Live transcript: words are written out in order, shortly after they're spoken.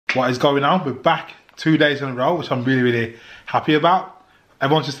what is going on. We're back 2 days in a row, which I'm really, really happy about.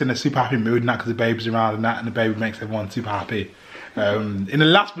 Everyone's just in a super happy mood and that because the baby's around and that, and the baby makes everyone super happy. In the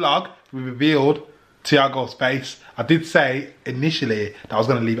last vlog, we revealed Thiago's face. I did say initially that I was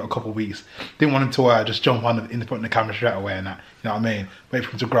going to leave it a couple of weeks. Didn't want him to just jump on in front of the camera straight away and that. You know what I mean? Wait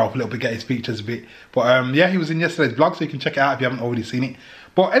for him to grow up a little bit, get his features a bit. But yeah, he was in yesterday's vlog, so you can check it out if you haven't already seen it.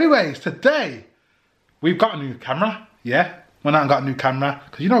 But anyways, today we've got a new camera. Yeah, went out and got a new camera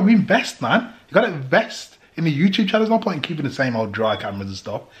because, you know, we invest, man. You got to invest in the YouTube channel. There's no point in keeping the same old dry cameras and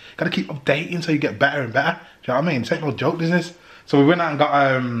stuff. You got to keep updating so you get better and better. Do you know what I mean? It's ain't no joke business. So we went out and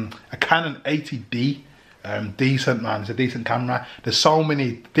got a Canon 80D. Decent, man. It's a decent camera. There's so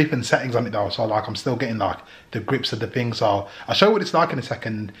many different settings on it though, so like I'm still getting like the grips of the thing. So I'll show you what it's like in a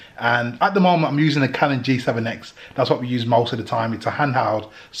second. And at the moment I'm using a Canon G7X. That's what we use most of the time. It's a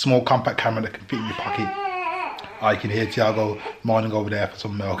handheld small compact camera that can fit in your pocket. I can hear Thiago moaning over there for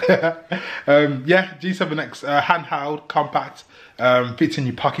some milk. Yeah, G7X handheld compact, fits in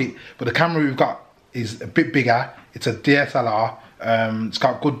your pocket. But the camera we've got is a bit bigger. It's a DSLR. It's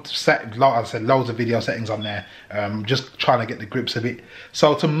got good set, like I said, loads of video settings on there. Just trying to get the grips of it.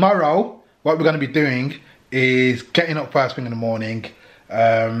 So tomorrow, what we're going to be doing is getting up first thing in the morning,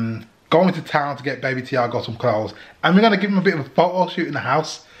 going to town to get baby Thiago some clothes, and we're going to give him a bit of a photo shoot in the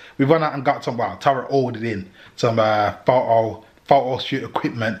house. We've gone out and got some, well, Tara ordered in some photo shoot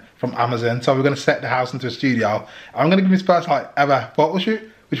equipment from Amazon. So we're going to set the house into a studio. I'm going to give him his first like ever photo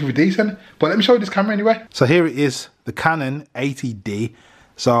shoot, which will be decent. But let me show you this camera anyway. So here it is, the Canon 80D.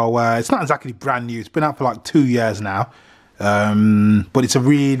 So it's not exactly brand new. It's been out for like 2 years now. But it's a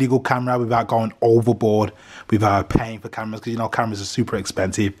really good camera without going overboard, without paying for cameras, because you know cameras are super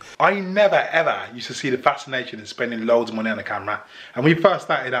expensive. I never ever used to see the fascination in spending loads of money on a camera. And when we first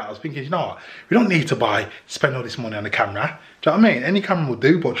started out, I was thinking, you know what, we don't need to spend all this money on a camera. Do you know what I mean? Any camera will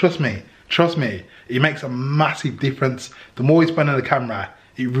do, but trust me, it makes a massive difference. The more you spend on the camera,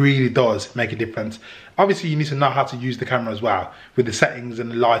 it really does make a difference. Obviously, you need to know how to use the camera as well, with the settings and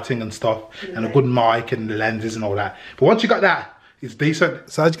the lighting and stuff, and a good mic and the lenses and all that. But once you got that, it's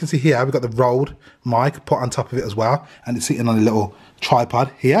decent. So as you can see here, we've got the Rode mic put on top of it as well, and it's sitting on a little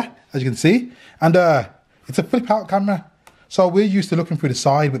tripod here, as you can see. And it's a flip out camera. So we're used to looking through the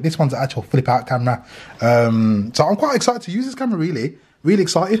side, but this one's an actual flip out camera. So I'm quite excited to use this camera, really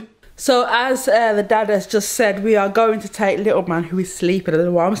excited. So as the dad has just said, we are going to take little man, who is sleeping, I don't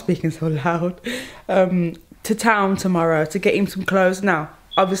know why I'm speaking so loud, to town tomorrow to get him some clothes. Now,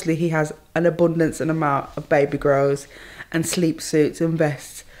 obviously he has an abundance and amount of baby grows and sleep suits and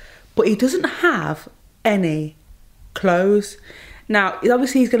vests, but he doesn't have any clothes. Now,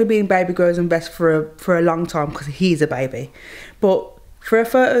 obviously he's going to be in baby grows and vests for a long time because he's a baby, but for a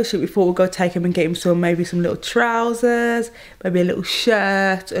photo shoot, we thought we'd go take him and get him maybe some little trousers, maybe a little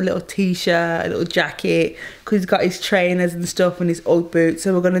shirt, a little t-shirt, a little jacket, because he's got his trainers and stuff and his old boots.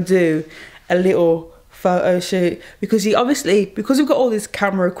 So we're going to do a little photo shoot because because we've got all this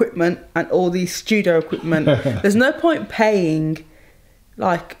camera equipment and all these studio equipment, there's no point paying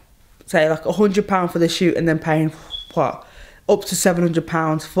like, say like £100 for the shoot and then paying what, up to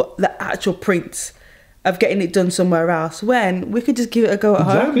 £700 for the actual prints of getting it done somewhere else, when we could just give it a go at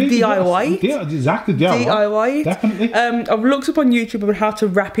home, DIY. Yeah, exactly, DIY. Definitely. I've looked up on YouTube about how to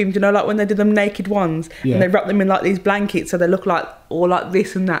wrap him. Do you know, like when they did them naked ones, and they wrap them in like these blankets so they look like all like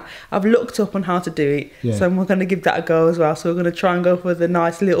this and that. I've looked up on how to do it, so we're going to give that a go as well. So we're going to try and go for the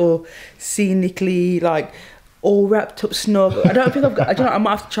nice little scenically like all wrapped up snug. I don't think I don't know, I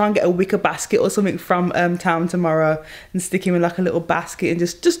might have to try and get a wicker basket or something from town tomorrow and stick him in like a little basket and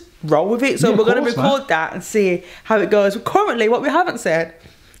just roll with it. So we're going to record that and see how it goes. But currently, what we haven't said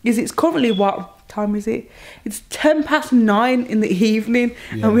is it's currently, what time is it? It's 9:10 in the evening,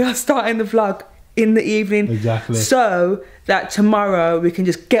 and we are starting the vlog in the evening. Exactly. So that tomorrow we can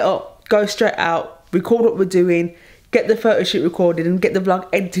just get up, go straight out, record what we're doing, get the photo shoot recorded and get the vlog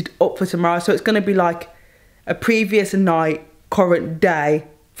edited up for tomorrow. So it's going to be like a previous night, current day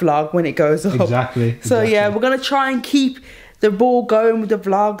vlog when it goes up. Exactly. So yeah, we're going to try and keep the ball going with the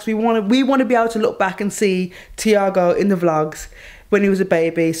vlogs. We want to be able to look back and see Thiago in the vlogs when he was a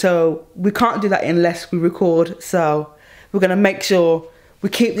baby. So we can't do that unless we record. So we're going to make sure we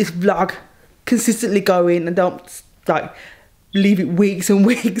keep this vlog consistently going and don't like leave it weeks and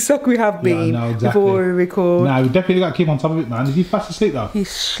weeks like we have been before we record. No, we definitely got to keep on top of it, man. Is he fast asleep though?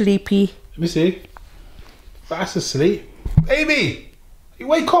 He's sleepy. Let me see. Fast asleep. Baby, you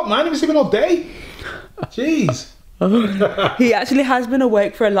wake up, man. You've been sleeping all day. Jeez. He actually has been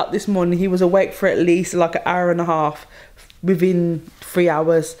awake for a lot this morning. He was awake for at least like an hour and a half within 3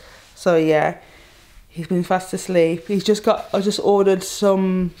 hours. So yeah, He's been fast asleep. I just ordered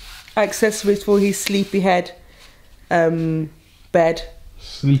some accessories for his sleepyhead bed.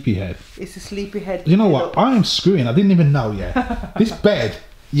 Sleepyhead? It's a sleepyhead. You know what? I am screwing. I didn't even know yet. This bed,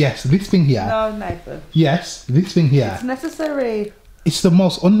 yes, this thing here. No, Nathan. Yes, this thing here. It's necessary. It's the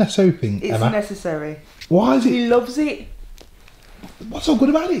most unnecessary thing ever. It's necessary. Why is it? He loves it. What's so good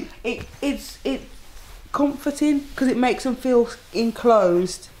about it? It's comforting because it makes him feel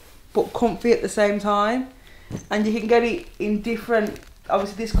enclosed but comfy at the same time, and you can get it in different.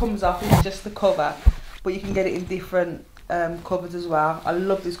 Obviously, this comes off. It's just the cover, but you can get it in different covers as well. I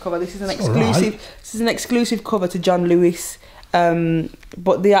love this cover. This is an exclusive. Right. This is an exclusive cover to John Lewis.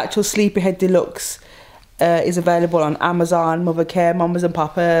 But the actual Sleepyhead Deluxe is available on Amazon, Mothercare, Mamas and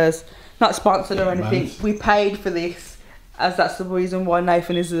Papas. Not sponsored or anything. Nice. We paid for this, as that's the reason why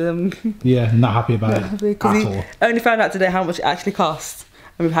Nathan is yeah, not happy about it because he only found out today how much it actually costs,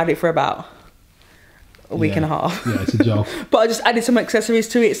 and we've had it for about a week and a half. Yeah, it's a joke. But I just added some accessories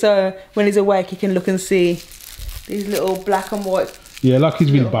to it, so when he's awake he can look and see these little black and white. Yeah, like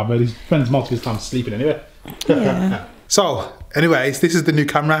he's really bad, but he spends most of his time sleeping anyway. Yeah. So, anyways, this is the new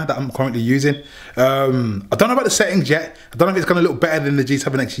camera that I'm currently using. I don't know about the settings yet. I don't know if it's going to look better than the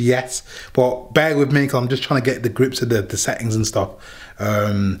G7X yet, but bear with me because I'm just trying to get the grips of the settings and stuff.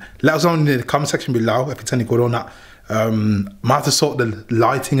 Let us know in the comment section below if it's any good or not. I might have to sort the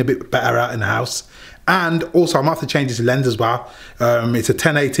lighting a bit better out in the house. And also, I might have to change this lens as well. It's a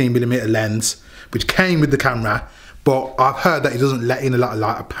 10-18mm lens, which came with the camera, but I've heard that it doesn't let in a lot of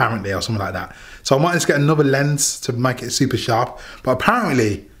light apparently, or something like that. So I might just get another lens to make it super sharp. But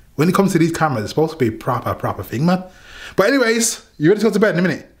apparently, when it comes to these cameras, it's supposed to be proper thing, man. But anyways, you ready to go to bed in a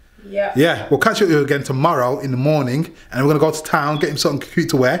minute? Yeah. Yeah, we'll catch up with you again tomorrow in the morning, and we're gonna go to town, get him something cute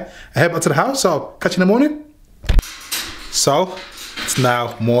to wear, and head back to the house. So catch you in the morning. So it's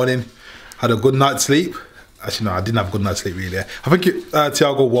now morning. Had a good night's sleep. Actually, no, I didn't have a good night's sleep really. I think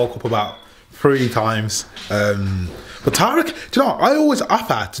Thiago woke up about 3 times. But Tarek, do you know, I always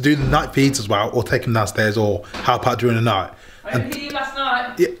offer to do the night feeds as well, or take him downstairs, or help out during the night. I didn't hear you last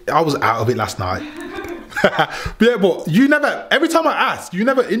night. Yeah, I was out of it last night. But yeah, but you never, every time I ask, you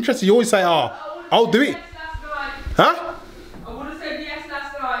never interested. You always say, oh, I'll do it. Huh? I would have said yes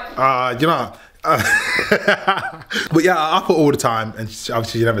last night. You know. But yeah, I put all the time, and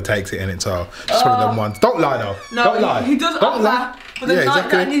obviously she never takes it in it, so just one of them ones. Don't lie though. No, don't lie. He does don't offer, lie. but the night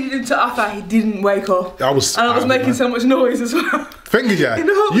that I needed him to offer, he didn't wake up. I was making so much noise as well. Thing is, yeah,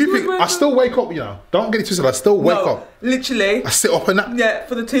 you think I still wake up? You know, don't get it twisted. I still wake up. Literally. I sit up and that. Yeah,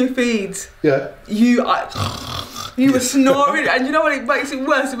 for the 2 feeds. Yeah. You were snoring, and you know what? It makes it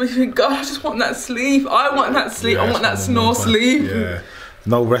worse. It makes you think, God, I just want that sleep. I want that sleep. Yeah, I want that snore sleep. Yeah.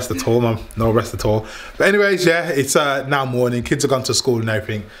 No rest at all, man. No rest at all. But anyways, yeah, it's now morning. Kids have gone to school and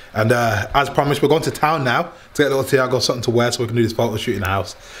everything. And as promised, we're going to town now to get little Thiago something to wear so we can do this photo shoot in the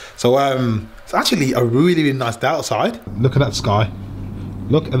house. So it's actually a really nice day outside. Look at that sky.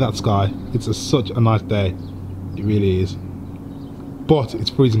 Look at that sky. It's such a nice day. It really is. But it's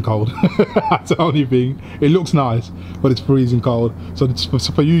freezing cold. That's the only thing. It looks nice, but it's freezing cold. So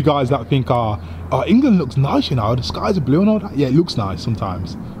for you guys that think, oh, England looks nice, you know, the skies are blue and all that. Yeah, it looks nice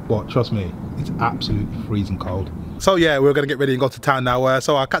sometimes, but trust me, it's absolutely freezing cold. So yeah, we're gonna get ready and go to town now.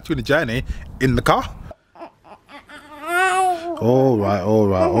 So I'll catch you in the journey in the car. All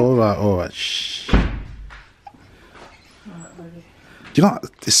right. Shh. Do you know,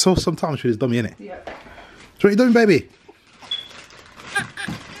 it's so sometimes she's dummy, innit? Yeah. So what are you doing, baby?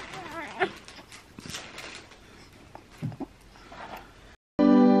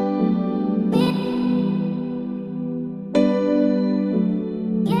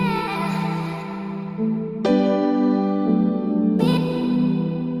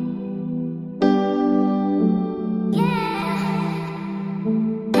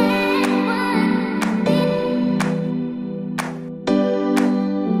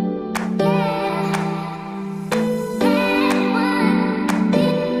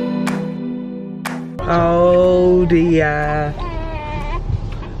 Oh dear.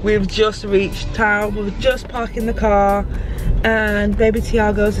 We've just reached town. We've just parked in the car, and baby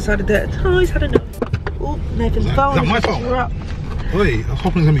Thiago's decided that he's had enough. Oh, Nathan's phone. Is that my phone? Wait, I was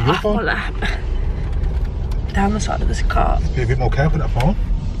hoping it was going to be your phone. Down the side of this car. Be a bit more careful with that phone.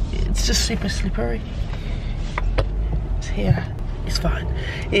 It's just super slippery. It's here. It's fine.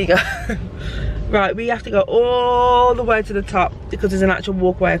 Here you go. Right, we have to go all the way to the top because there's an actual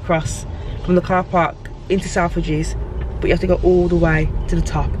walkway across from the car park into Selfridges, but you have to go all the way to the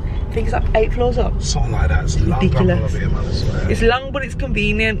top. I think it's like 8 floors up. Something like that. It's ridiculous. Here, man, I swear. It's long, but it's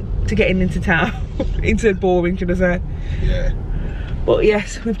convenient to get into town. Into boring, should I say? Yeah. But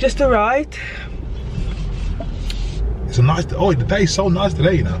yes, we've just arrived. It's a nice, oh, the day is so nice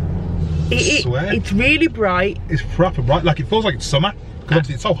today, you know. I swear. It's really bright. It's proper bright, like it feels like it's summer. Because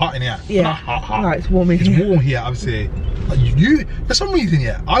obviously it's so hot in here. Yeah. Not hot. No, it's warm in here. It's warm here, obviously. Like for some reason,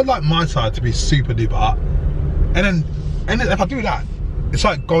 yeah, I like my side to be super duper hot. And then if I do that, it's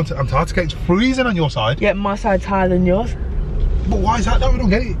like going to Antarctica, it's freezing on your side. Yeah, my side's higher than yours. But why is that? No, we don't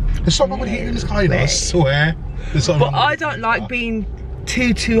get it. There's something wrong with heating in the sky, you know, I swear. But I don't like being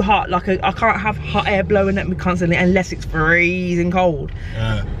too hot. Like I can't have hot air blowing at me constantly unless it's freezing cold.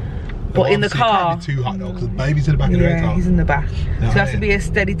 Yeah. But in the car, it can't be too hot though, because the baby's in the back of the car. Yeah, he's in the back. So it has to be a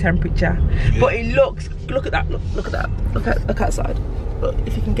steady temperature. Yeah. But it looks, look at that, look at that. Look outside. Look,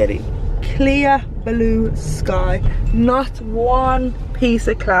 if you can get it. Clear blue sky. Not one piece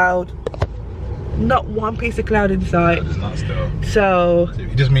of cloud. Not one piece of cloud in sight. That is not still. So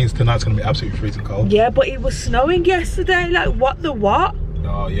it just means tonight's gonna be absolutely freezing cold. yeah, but it was snowing yesterday. Like what the what?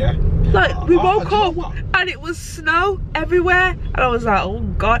 Oh yeah. Like we woke up you know and it was snow everywhere, and I was like, oh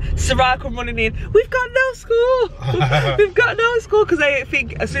god. Sarai come running in. We've got no school. We've got no school because I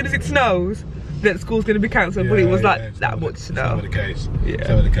think as soon as it snows, that school's gonna be cancelled. But it was like that much snow. It's never the case. Yeah. It's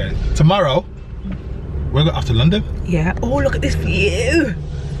never the case. Tomorrow, we're going off to London. Yeah. Oh, look at this view.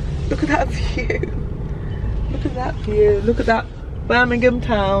 Look at that view. Look at that view. Look at that Birmingham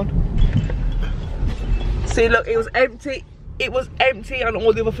town. See, look, it was empty. It was empty on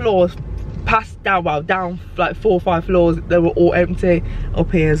all the other floors. Past down, well, down like 4 or 5 floors, they were all empty.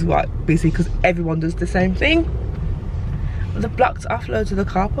 Up here is like busy because everyone does the same thing. The blocked off loads of the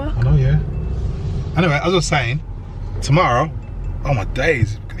car park. I know, yeah. Anyway, as I was saying, tomorrow, oh my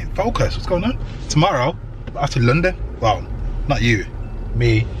days, in focus, what's going on? Tomorrow, after London, well, not you,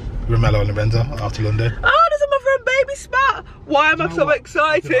 me, Romello and Lorenzo, after London. Oh, there's a mother and baby spot. Why am I so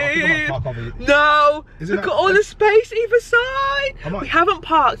excited? No, look at all the space either side. We haven't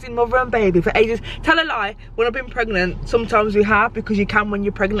parked in mother and baby for ages. Tell a lie, when I've been pregnant, sometimes we have, because you can when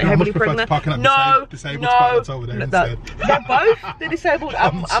you're pregnant, heavily pregnant. No, disabled no, over there they're both, they're disabled.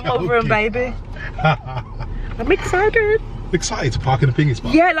 I'm mother and baby. I'm excited. Excited to park in the thingy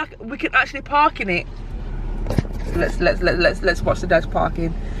spot? Yeah, like we can actually park in it. Let's watch the dad's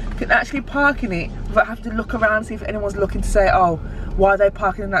parking. We can actually park in it without having to look around and see if anyone's looking to say, oh, why are they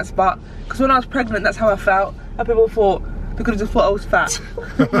parking in that spot? Because when I was pregnant, that's how I felt. And people thought, they could have just thought I was fat.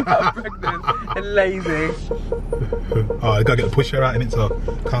 When I was pregnant and lazy. Oh, you gotta get the pusher out in it, so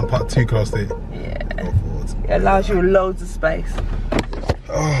can't park too close to it. Yeah. It allows you loads of space.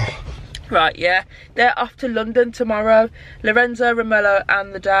 Oh. Right, yeah, they're off to London tomorrow. Lorenzo, Romello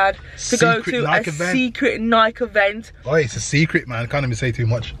and the dad to go to a secret Nike event. Oh, it's a secret, man. Can't even say too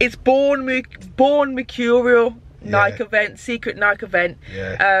much. It's Born Mercurial Nike event, secret Nike event.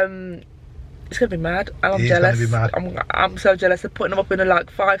 Yeah. It's gonna be mad. I'm jealous. Gonna be mad. I'm so jealous. They're putting them up in a like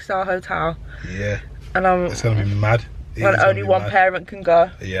 5-star hotel. Yeah. And it's gonna be mad. And only one parent can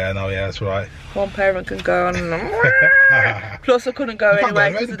go. Yeah, no, yeah, that's right. One parent can go, and plus I couldn't go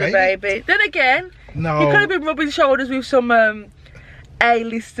anyway because of the baby. Then again, no, you could have been rubbing shoulders with some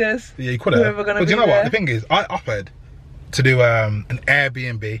A-listers. Yeah, you could have. But you know what? The thing is, I offered to do an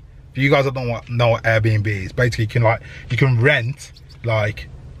Airbnb. For you guys that don't know what Airbnb is, basically you can rent like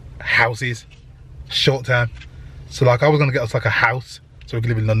houses short term. So like I was gonna get us like a house so we could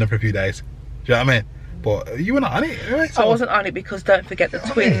live in London for a few days. Do you know what I mean? But you were not on it, right? So, I wasn't on it because don't forget the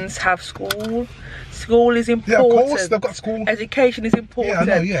twins have school. School is important. Yeah, of course, they've got school. Education is important. Yeah,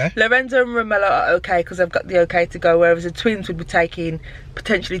 I know, yeah. Lorenzo and Romello are okay because they've got the okay to go, whereas the twins would be taking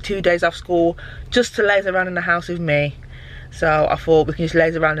potentially 2 days off school just to laze around in the house with me. So I thought we can just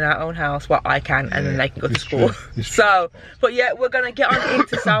laze around in our own house while I can, and then they can go to school. So, but yeah, we're going to get on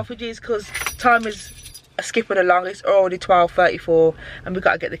into Selfridges because time is skipping along. It's already 12:34 and we've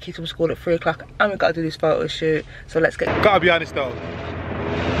got to get the kids from school at 3 o'clock and we've got to do this photo shoot. So let's get... Gotta be honest though,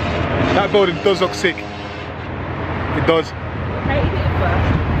 that building does look sick. It does. Hated it at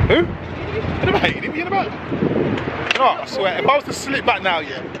first. Who? I never hated it. You know about? You know what, I swear, if I was to slip back now,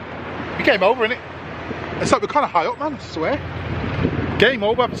 yeah, we came over, innit? It's like we're kind of high up, man, I swear. Game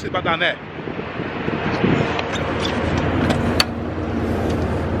over if I slip back down there.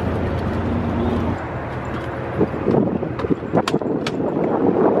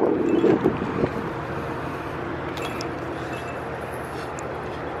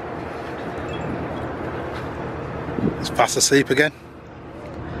 It's fast asleep again.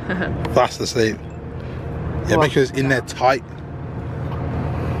 Fast asleep. Yeah, make sure it's in there tight.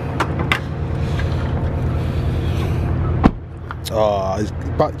 Oh,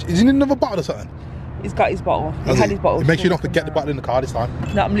 is he in another bottle or something? He's got his bottle. He had his bottle. Make sure you don't forget the bottle in the car this time.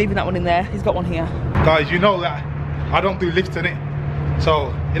 No, I'm leaving that one in there. He's got one here. Guys, you know that I don't do lifts in it. So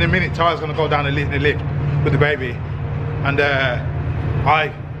in a minute, Ty's gonna go down the lift with the baby. and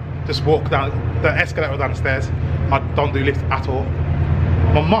I just walk down the escalator downstairs. I don't do lifts at all.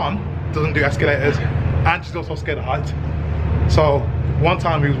 My mum doesn't do escalators, and she's also scared of heights. So one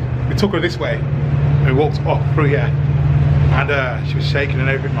time we took her this way, and we walked up through here, and she was shaking and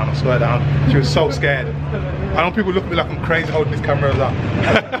everything, man, I swear down. She was so scared. I know people look at me like I'm crazy holding this camera as that.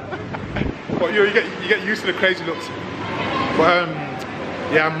 But you get used to the crazy looks. But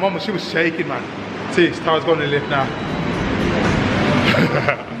yeah, my mum, she was shaking, man. See, Tara's going to the lift now.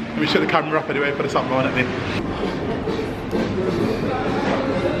 Let me shut the camera up anyway for the stop blowing at me.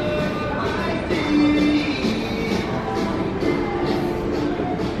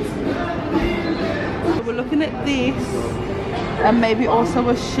 We're looking at this, and maybe also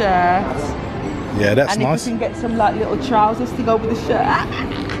a shirt. Yeah, that's and nice. And if we can get some like little trousers to go with the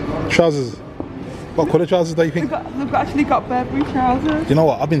shirt. Trousers? What colour trousers do you think? We've actually got Burberry trousers. You know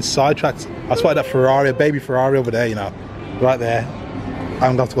what? I've been sidetracked. I spotted that Ferrari, a baby Ferrari over there, you know, right there.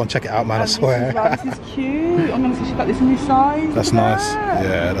 I'm gonna have to go and check it out, man. I swear. This is cute. I'm gonna see she's got this in this size. That's nice.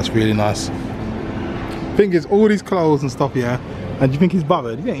 Yeah, that's really nice. Thing is, all these clothes and stuff, yeah. And do you think he's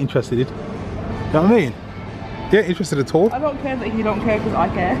bothered? He ain't interested. You know what I mean? He ain't interested at all. I don't care that you don't care because I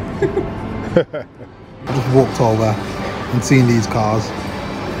care. I just walked over and seen these cars.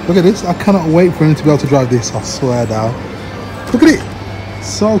 Look at this. I cannot wait for him to be able to drive this. I swear down. Look at it.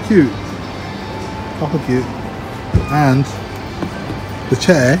 So cute. Proper cute. And the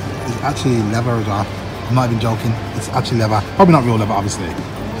chair is actually leather as well. I'm not even joking. It's actually leather. Probably not real leather, obviously.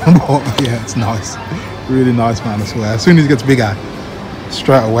 But yeah, it's nice. Really nice, man, I swear. As soon as it gets bigger,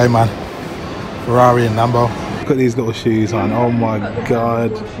 straight away, man. Ferrari and Lambo. Look at these little shoes, man. Oh my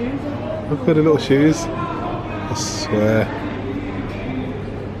god. Look at the little shoes. I swear.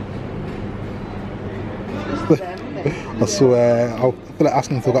 I swear. I feel like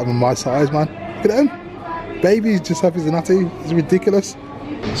asking if I've got them in my size, man. Look at them. Babies just have his natty. It's ridiculous.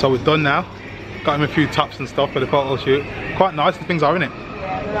 So we're done now. Got him a few tops and stuff for the photo shoot. Quite nice, the things are, innit?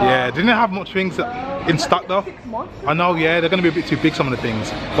 Yeah, didn't have much things in stock though. I know, yeah, they're going to be a bit too big, some of the things.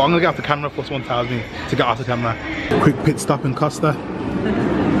 But I'm going to get off the camera before someone tells me to get off the camera. Quick pit stop in Costa.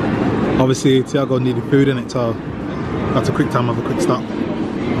 Obviously, Thiago needed food in it, so that's a quick time of a quick stop.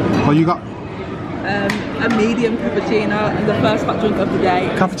 What you got? A medium cappuccino and the first hot drink of the day.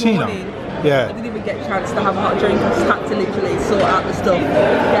 Cappuccino? Yeah. I didn't even get a chance to have a hot drink. I just had to literally sort out the stuff,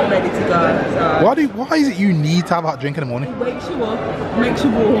 get ready to go. So. Why is it you need to have a hot drink in the morning? It wakes you up, makes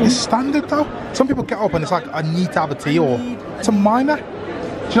you warm. It's standard though. Some people get up and it's like, I need to have a tea, or it's a minor. Do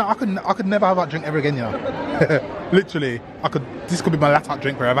you know, I could never have a hot drink ever again, you know. Literally, this could be my last hot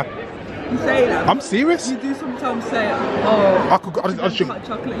drink forever. You say that? I'm serious. You do sometimes say, oh, I just drink hot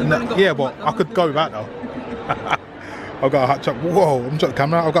chocolate. Yeah, but I could go with that though. I've got a hot chocolate. Whoa, I'm shut the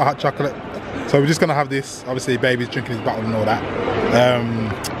camera. I've got a hot chocolate. So we're just gonna have this. Obviously, baby's drinking his bottle and all that.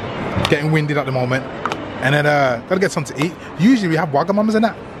 Getting winded at the moment, and then gotta get something to eat. Usually we have Wagamamas and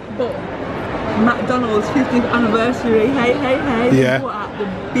that. But McDonald's 50th anniversary. Hey. Yeah. Brought out the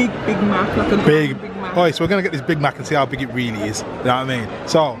Big Mac, like a Big Mac. Oh, so we're gonna get this Big Mac and see how big it really is. You know what I mean?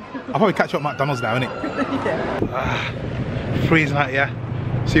 So I'll probably catch up at McDonald's now, innit? Yeah. Freezing out, yeah.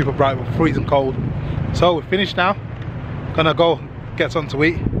 Super bright, but freezing cold. So we're finished now. Gonna go get something to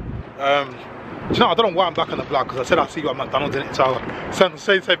eat. Do you know, I don't know why I'm back on the vlog, because I said I'll see you at McDonald's in it, so say the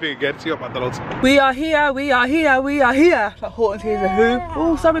same thing again, see you at McDonald's. We are here. Like Horton's Here's a Who.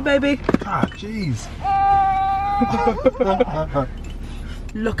 Oh, sorry baby. Ah, jeez.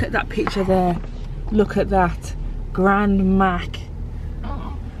 Look at that picture there. Look at that. Grand Mac.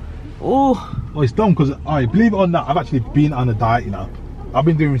 Oh. Oh, it's dumb, because believe it or not, I've actually been on a diet, you know. I've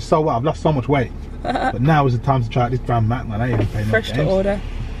been doing so well, I've lost so much weight. But now is the time to try this Grand Mac, man. I ain't even paying no Fresh to order.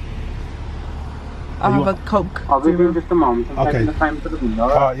 I'll have a Coke. I'll be in just a moment. I'm okay. taking the time to the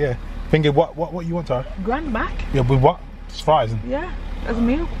window. Yeah. Finger, what you want, Tara? Grand Mac? Yeah, with what? Just fries? Yeah, as a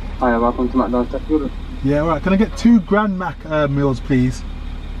meal. Hi, welcome to McDonald's. Yeah, alright. Can I get 2 Grand Mac meals, please?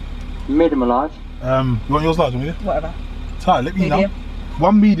 Medium or large? You want yours large, will you? Whatever. Sorry, let me know.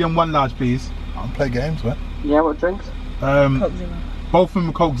 1 medium, 1 large, please. I don't play games, man. Yeah, what drinks? Coke Zero. Both of them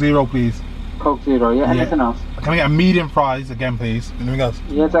are Coke Zero, please. Coke Zero, yeah. Anything else? Can I get a medium fries again, please? Anything else?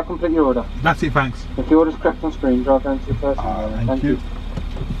 Yeah, does that complete your order? That's it, thanks. If your order's correct on screen, draw down to your first. Thank you.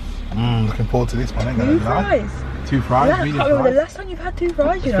 Looking forward to this one. Ain't 2 fries? 2 fries, yeah, medium I can't remember fries. the last time you've had 2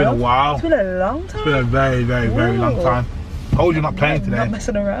 fries, you know. It's been a while. It's been a long time. It's been a very, very, very long time. Told you not playing today. Not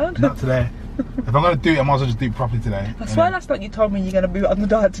messing around. Not today. If I'm going to do it, I might as well just do it properly today. I swear last night you told me you're going to be on the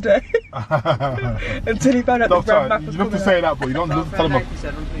diet today. Until you found out the Grand Mac was you have to say that, but you don't tell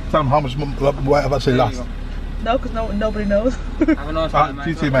them how much weight I've actually lost. No, because nobody knows. Have a nice time, mate.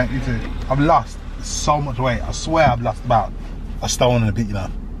 You too, mate, you too. I've lost so much weight. I swear I've lost about a stone and a bit, you know.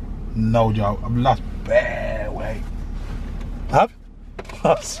 No joke. I've lost bare weight. Have?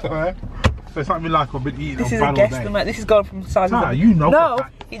 I swear. So it's not me like I've been eating. This is a guesstimate. This is going from the size of. You know.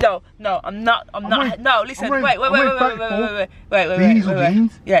 No, I'm not. No, listen. Wait.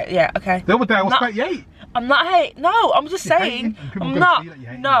 Yeah. Okay. The other day I was 38. I'm not hating. No, I'm just saying. I'm not.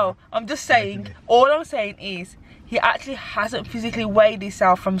 No, I'm just saying. All I'm saying is he actually hasn't physically weighed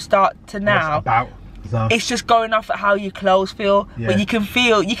himself from start to now. It's just going off at how your clothes feel. Yeah. But you can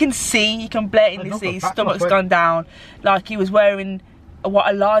feel, you can blatantly see his stomach's gone down. Like he was wearing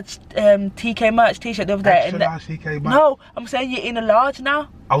a large TK merch t-shirt the other day. Extra large TK merch? No, I'm saying you're in a large now.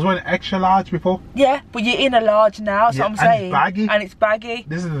 I was wearing extra large before. Yeah, but you're in a large now, so I'm saying. And it's baggy.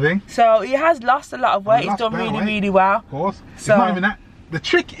 This is the thing. So he has lost a lot of weight. He's done really well. Of course. So, it's not even that. The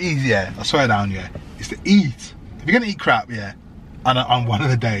trick is, yeah, I swear down, yeah, is to eat. If you're gonna eat crap, yeah, on one of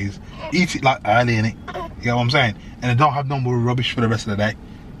the days, eat it like early in it. You know what I'm saying? And then don't have no more rubbish for the rest of the day.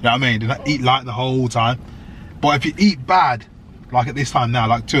 You know what I mean? Do not eat light the whole time. But if you eat bad, like at this time now,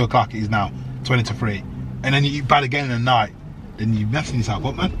 like 2 o'clock it is now, 20 to 3, and then you eat bad again in the night, then you're messing yourself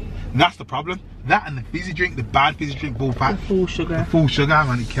up, man. And that's the problem. That and the fizzy drink, the bad fizzy drink, bull pack. The full sugar. The full sugar,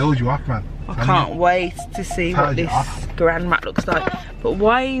 man, it kills you off, man. I can't wait to see what this Grand Mat looks like. But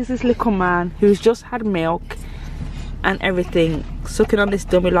why is this little man who's just had milk and everything sucking on this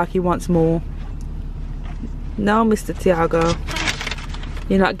dummy like he wants more? No, Mr. Thiago,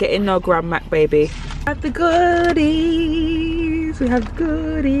 you're not getting no Grand Mac, baby. We have the goodies. We have the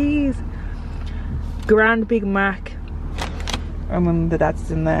goodies. Grand Big Mac. And then the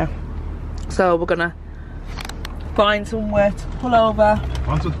dad's in there. So we're gonna find somewhere to pull over.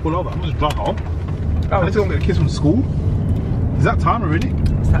 Find somewhere to pull over? I'm just drive home. I need to go get the kids from school. Is that time already?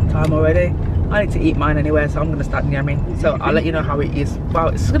 It's that time already. I need to eat mine anyway, so I'm gonna start yamming. So I'll let you know how it is. Well,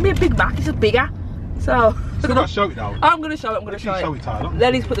 it's gonna be a Big Mac. It's just bigger. So still got to show it though. I'm gonna show it. I'm gonna show it.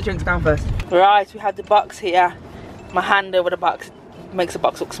 Let's put the drinks down first. Right, we had the box here. My hand over the box makes the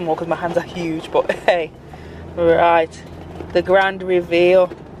box look small because my hands are huge. But hey, right, the grand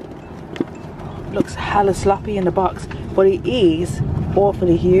reveal. Looks hella sloppy in the box, but it is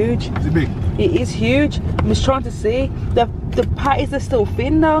awfully huge. Is it big? It is huge. I'm just trying to see. The patties are still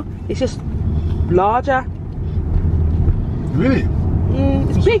thin though. It's just larger. Really?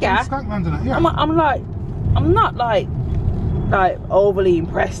 It's bigger. Yeah. I'm not like overly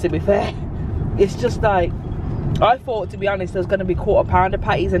impressed, to be fair. It's just like, I thought, to be honest, there's gonna be £1/4 pounder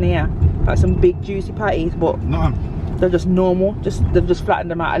patties in here, like some big juicy patties, but no. They're just normal. They've just flattened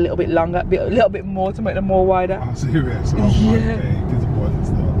them out a little bit longer, a little bit more to make them more wider. I'm serious. Yeah. Disappointed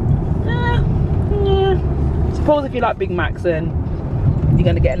still. Yeah. Suppose if you like Big Macs, then you're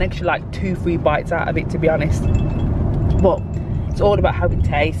gonna get an extra like 2-3 bites out of it, to be honest. But it's all about how it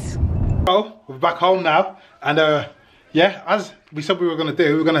tastes. Oh, we're back home now, and yeah, as we said we were gonna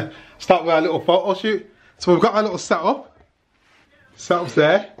do, we're gonna start with our little photo shoot. So we've got our little setup's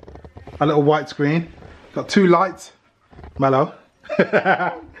there, our little white screen, got 2 lights. Mellow.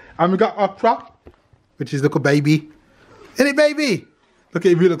 And we got our prop, which is little baby. Isn't it, baby? Look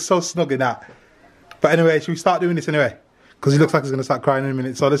at him, he looks so snug in that. But anyway, should we start doing this anyway? Because he looks like he's going to start crying in a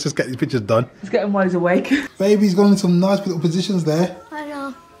minute, so let's just get these pictures done. Let's get him while he's awake. Baby's going in some nice little positions there. I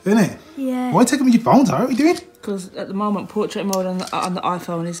know. Isn't it? Yeah. Why are you taking with your phone, Tara? What are you doing? Because at the moment, portrait mode on the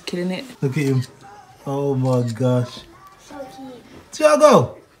iPhone is killing it. Look at him. Oh my gosh. So cute.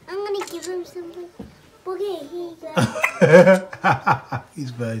 Tiago! I'm going to give him something. Okay, here you go. He's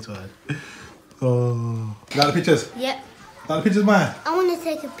very tired. Oh. Got the pictures? Yep. Got the pictures, man? I want to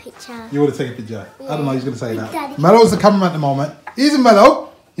take a picture. You want to take a picture? Yeah. I don't know, he's going to say that. Daddy. Mello's the cameraman at the moment. Easy, Mello.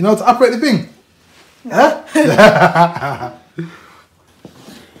 You know how to operate the thing? No. Huh?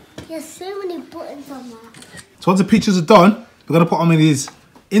 There's so many buttons on that. So once the pictures are done, we're going to put them in his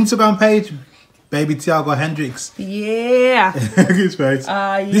Instagram page, Baby Thiago Hendrix. Yeah. Look at his face.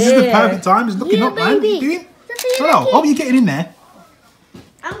 Yeah. This is the perfect time. He's looking up, man. What are you doing? Hello. Oh, you're getting in there.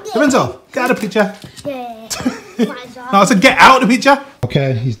 Lorenzo, get out of the picture. Yeah. No, I said get out of the picture.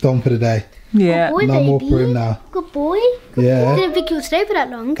 Okay, he's done for the day. Yeah. Good boy, no baby. more for him now. Good boy. Good Yeah. boy. I didn't think he would stay for that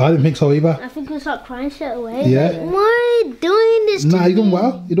long. I didn't think so either. I think he'll start crying straight away. Yeah. Like, why are you doing this to Nah, you me? done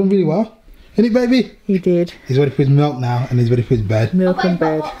well. You done really well. Isn't it, baby? He did. He's ready for his milk now, and he's ready for his bed. Milk and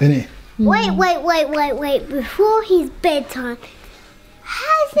bed. Isn't it? Wait. Before his bedtime,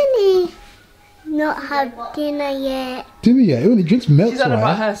 hasn't he not had dinner yet? Didn't he? Yeah, he only drinks milk. She's on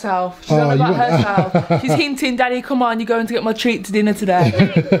about herself. She's on about herself. She's hinting, Daddy, come on, you're going to get my treat to dinner today.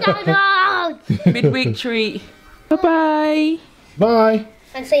 No. Midweek treat. Bye-bye. Bye.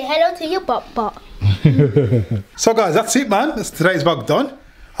 And say hello to your bot. So guys, that's it, man. That's today's vlog done.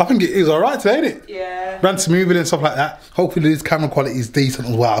 I think it is alright today, ain't it? Yeah. Ran smoothly and stuff like that. Hopefully this camera quality is decent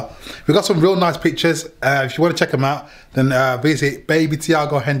as well. We've got some real nice pictures. If you want to check them out, then visit Baby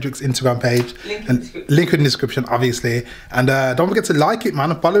Thiago Hendrix Instagram page. Link in the description, obviously. And don't forget to like it,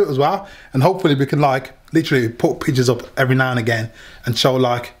 man, and follow it as well. And hopefully we can like literally put pictures up every now and again and show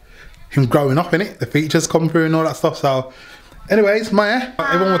like him growing up, innit? The features come through and all that stuff. So anyways, Maya,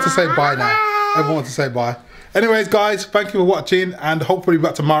 everyone wants to say bye now. Everyone wants to say bye. Anyways, guys, thank you for watching, and hopefully we're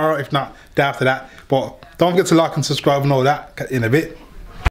back tomorrow, if not day after that. But don't forget to like and subscribe and all that in a bit.